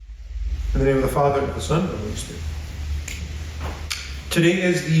In the name of the Father, and of the Son, and of the Holy Spirit. Today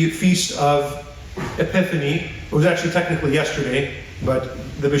is the feast of Epiphany. It was actually technically yesterday, but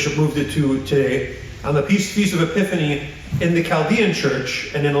the bishop moved it to today. On the feast of Epiphany in the Chaldean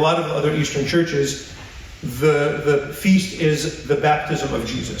church and in a lot of the other Eastern churches, the feast is the baptism of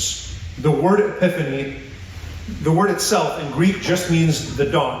Jesus. The word Epiphany, the word itself in Greek just means the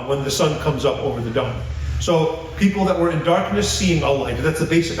dawn, when the sun comes up over the dawn. So people that were in darkness seeing a light. That's the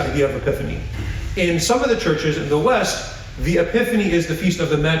basic idea of Epiphany. In some of the churches in the West, the Epiphany is the Feast of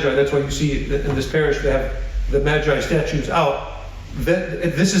the Magi. That's why you see in this parish they have the Magi statues out.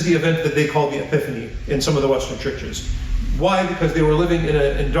 This is the event that they call the Epiphany in some of the Western churches. Why? Because they were living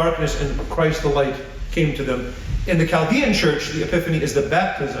in darkness and Christ the light came to them. In the Chaldean church, the Epiphany is the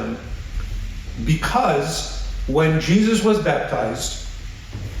baptism, because when Jesus was baptized,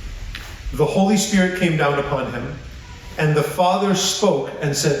 the Holy Spirit came down upon him, and the Father spoke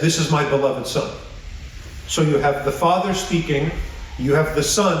and said, "This is my beloved Son." So you have the Father speaking, you have the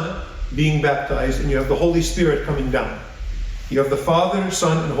Son being baptized, and you have the Holy Spirit coming down. You have the Father,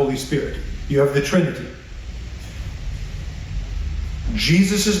 Son, and Holy Spirit. You have the Trinity.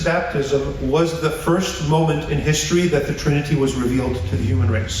 Jesus' baptism was the first moment in history that the Trinity was revealed to the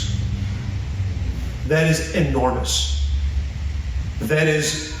human race. That is enormous. That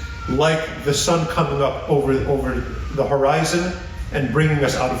is like the sun coming up over the horizon and bringing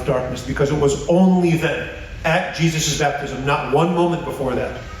us out of darkness, because it was only then, at Jesus' baptism, not one moment before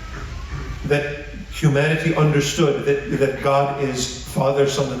that, that humanity understood that God is Father,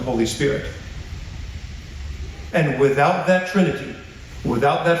 Son, and Holy Spirit. And without that Trinity,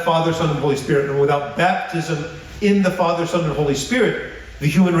 without that Father, Son, and Holy Spirit, and without baptism in the Father, Son, and Holy Spirit, the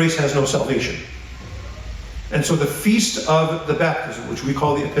human race has no salvation. And so the feast of the baptism, which we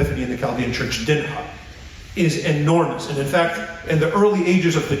call the Epiphany in the Chaldean church, Dinha, is enormous. And in fact, in the early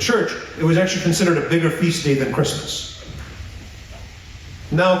ages of the church, it was actually considered a bigger feast day than Christmas.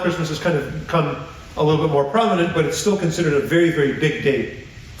 Now Christmas has kind of become a little bit more prominent, but it's still considered a very, very big day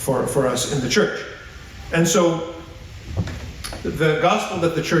for us in the church. And so the gospel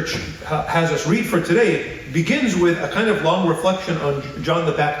that the church has us read for today begins with a kind of long reflection on John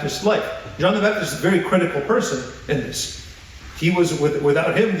the Baptist's life. John the Baptist is a very critical person in this. He was,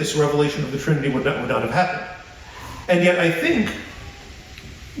 without him, this revelation of the Trinity would not have happened. And yet I think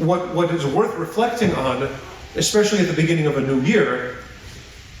what is worth reflecting on, especially at the beginning of a new year,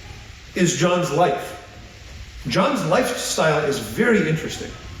 is John's life. John's lifestyle is very interesting.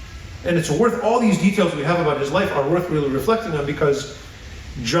 And it's worth, all these details we have about his life are worth really reflecting on, because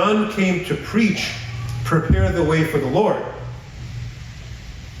John came to preach, prepare the way for the Lord.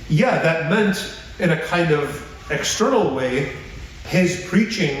 Yeah, that meant, in a kind of external way, his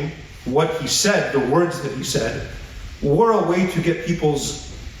preaching, what he said, the words that he said, were a way to get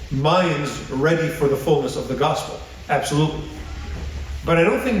people's minds ready for the fullness of the gospel. Absolutely. But I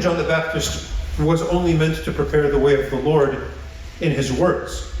don't think John the Baptist was only meant to prepare the way of the Lord in his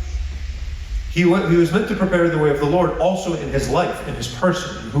words. He was meant to prepare the way of the Lord also in his life, in his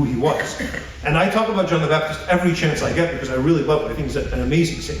person, and who he was. And I talk about John the Baptist every chance I get, because I really love him. I think he's an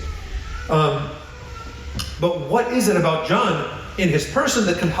amazing saint. But what is it about John in his person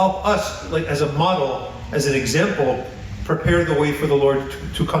that can help us, like as a model, as an example, prepare the way for the Lord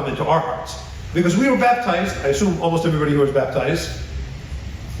to come into our hearts? Because we were baptized, I assume almost everybody here was baptized,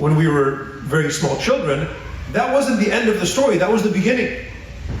 when we were very small children. That wasn't the end of the story, that was the beginning.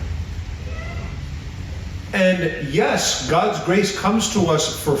 And yes, God's grace comes to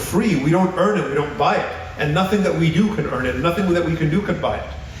us for free. We don't earn it, we don't buy it. And nothing that we do can earn it, nothing that we can do can buy it.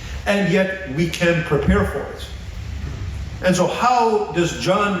 And yet we can prepare for it. And so how does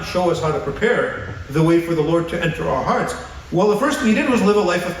John show us how to prepare the way for the Lord to enter our hearts? Well, the first thing he did was live a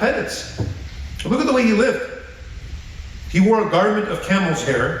life of penance. Look at the way he lived. He wore a garment of camel's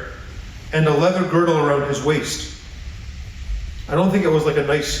hair and a leather girdle around his waist. I don't think it was like a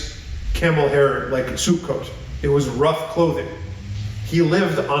nice camel hair, like a suit coat. It was rough clothing. He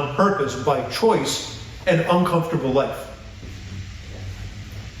lived on purpose, by choice, an uncomfortable life.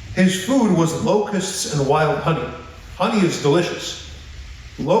 His food was locusts and wild honey. Honey is delicious.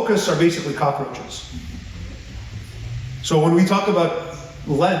 Locusts are basically cockroaches. So when we talk about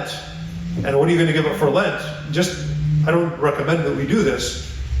Lent, and what are you going to give up for Lent? I don't recommend that we do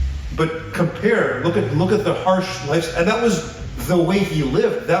this, but compare, look at the harsh life, and that was the way he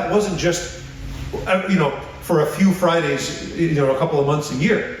lived. That wasn't just, for a few Fridays, a couple of months a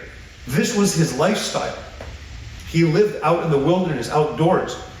year. This was his lifestyle. He lived out in the wilderness,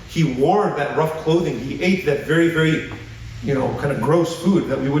 outdoors. He wore that rough clothing. He ate that very, very, kind of gross food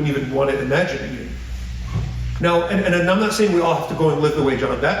that we wouldn't even want to imagine eating. Now, and I'm not saying we all have to go and live the way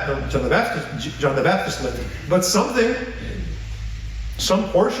John the Baptist lived, but some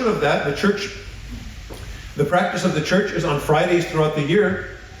portion of that, the practice of the church is on Fridays throughout the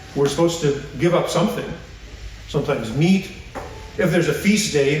year, we're supposed to give up something, sometimes meat. If there's a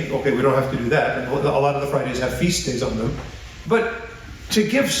feast day, okay, we don't have to do that. And a lot of the Fridays have feast days on them. But to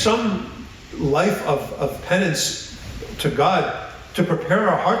give some life of penance to God, to prepare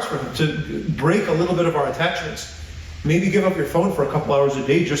our hearts for Him, to break a little bit of our attachments. Maybe give up your phone for a couple hours a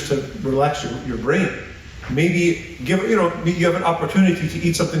day just to relax your brain. Maybe you have an opportunity to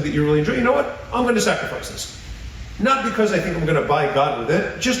eat something that you really enjoy. You know what? I'm going to sacrifice this. Not because I think I'm going to buy God with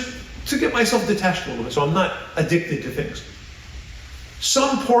it, just to get myself detached a little bit so I'm not addicted to things.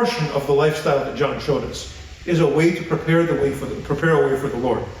 Some portion of the lifestyle that John showed us is a way to prepare a way for the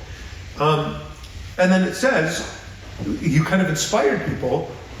Lord. And then it says, you kind of inspired people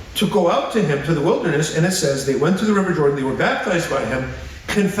to go out to Him, to the wilderness, and it says they went to the River Jordan, they were baptized by Him,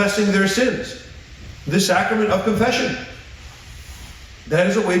 confessing their sins. The sacrament of confession. That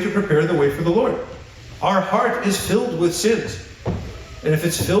is a way to prepare the way for the Lord. Our heart is filled with sins. And if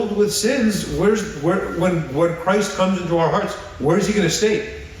it's filled with sins, when Christ comes into our hearts, where is He going to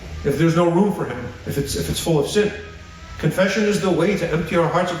stay? If there's no room for Him, if it's full of sin. Confession is the way to empty our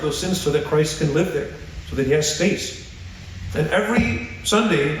hearts of those sins so that Christ can live there, so that He has space. And every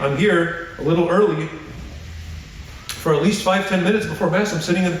Sunday, I'm here a little early, for at least 5-10 minutes before Mass, I'm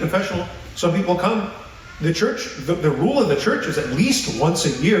sitting in the confessional. Some people come. The church, the rule of the church is at least once a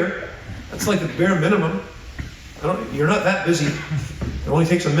year. That's like the bare minimum. You're not that busy. It only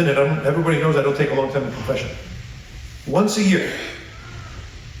takes a minute. Everybody knows I don't take a long time in confession. Once a year.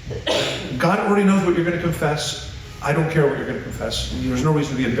 God already knows what you're going to confess. I don't care what you're going to confess. There's no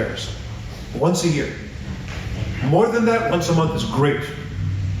reason to be embarrassed. Once a year. More than that, once a month is great.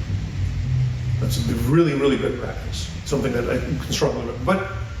 That's a really, really good practice. Something that I can struggle with.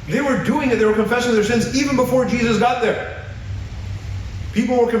 But they were doing it. They were confessing their sins even before Jesus got there.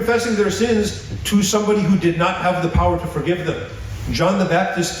 People were confessing their sins to somebody who did not have the power to forgive them. John the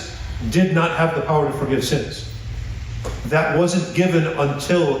Baptist did not have the power to forgive sins. That wasn't given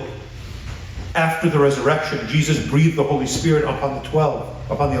until after the resurrection. Jesus breathed the Holy Spirit upon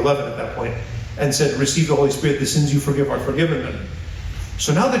the 11 at that point, and said, receive the Holy Spirit, the sins you forgive are forgiven them.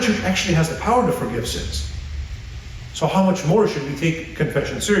 So now the church actually has the power to forgive sins. So how much more should we take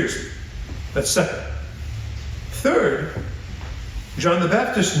confession seriously? That's second. Third, John the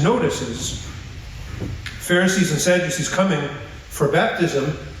Baptist notices Pharisees and Sadducees coming for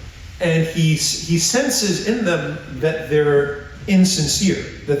baptism, and he senses in them that they're insincere,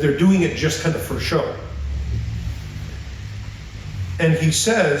 that they're doing it just kind of for show. And he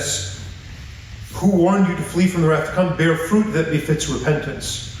says, who warned you to flee from the wrath to come? Bear fruit that befits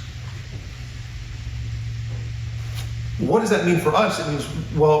repentance. What does that mean for us? It means,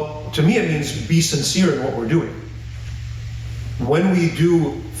 well, to me it means be sincere in what we're doing. When we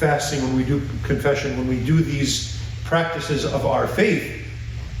do fasting, when we do confession, when we do these practices of our faith,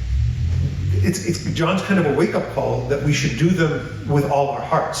 it's John's kind of a wake-up call that we should do them with all our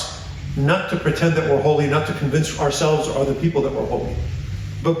hearts. Not to pretend that we're holy, not to convince ourselves or other people that we're holy,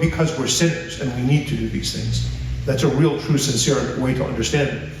 but because we're sinners and we need to do these things. That's a real, true, sincere way to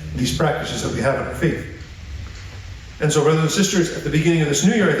understand these practices that we have in our faith. And so, brothers and sisters, at the beginning of this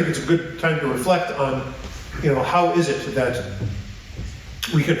new year, I think it's a good time to reflect on, how is it that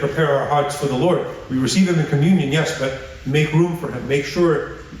we can prepare our hearts for the Lord? We receive Him in communion, yes, but make room for Him. Make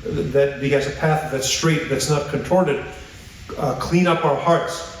sure that He has a path that's straight, that's not contorted. Clean up our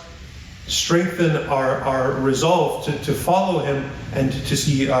hearts. Strengthen our resolve to follow Him and to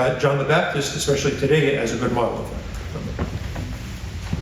see John the Baptist, especially today, as a good model of that.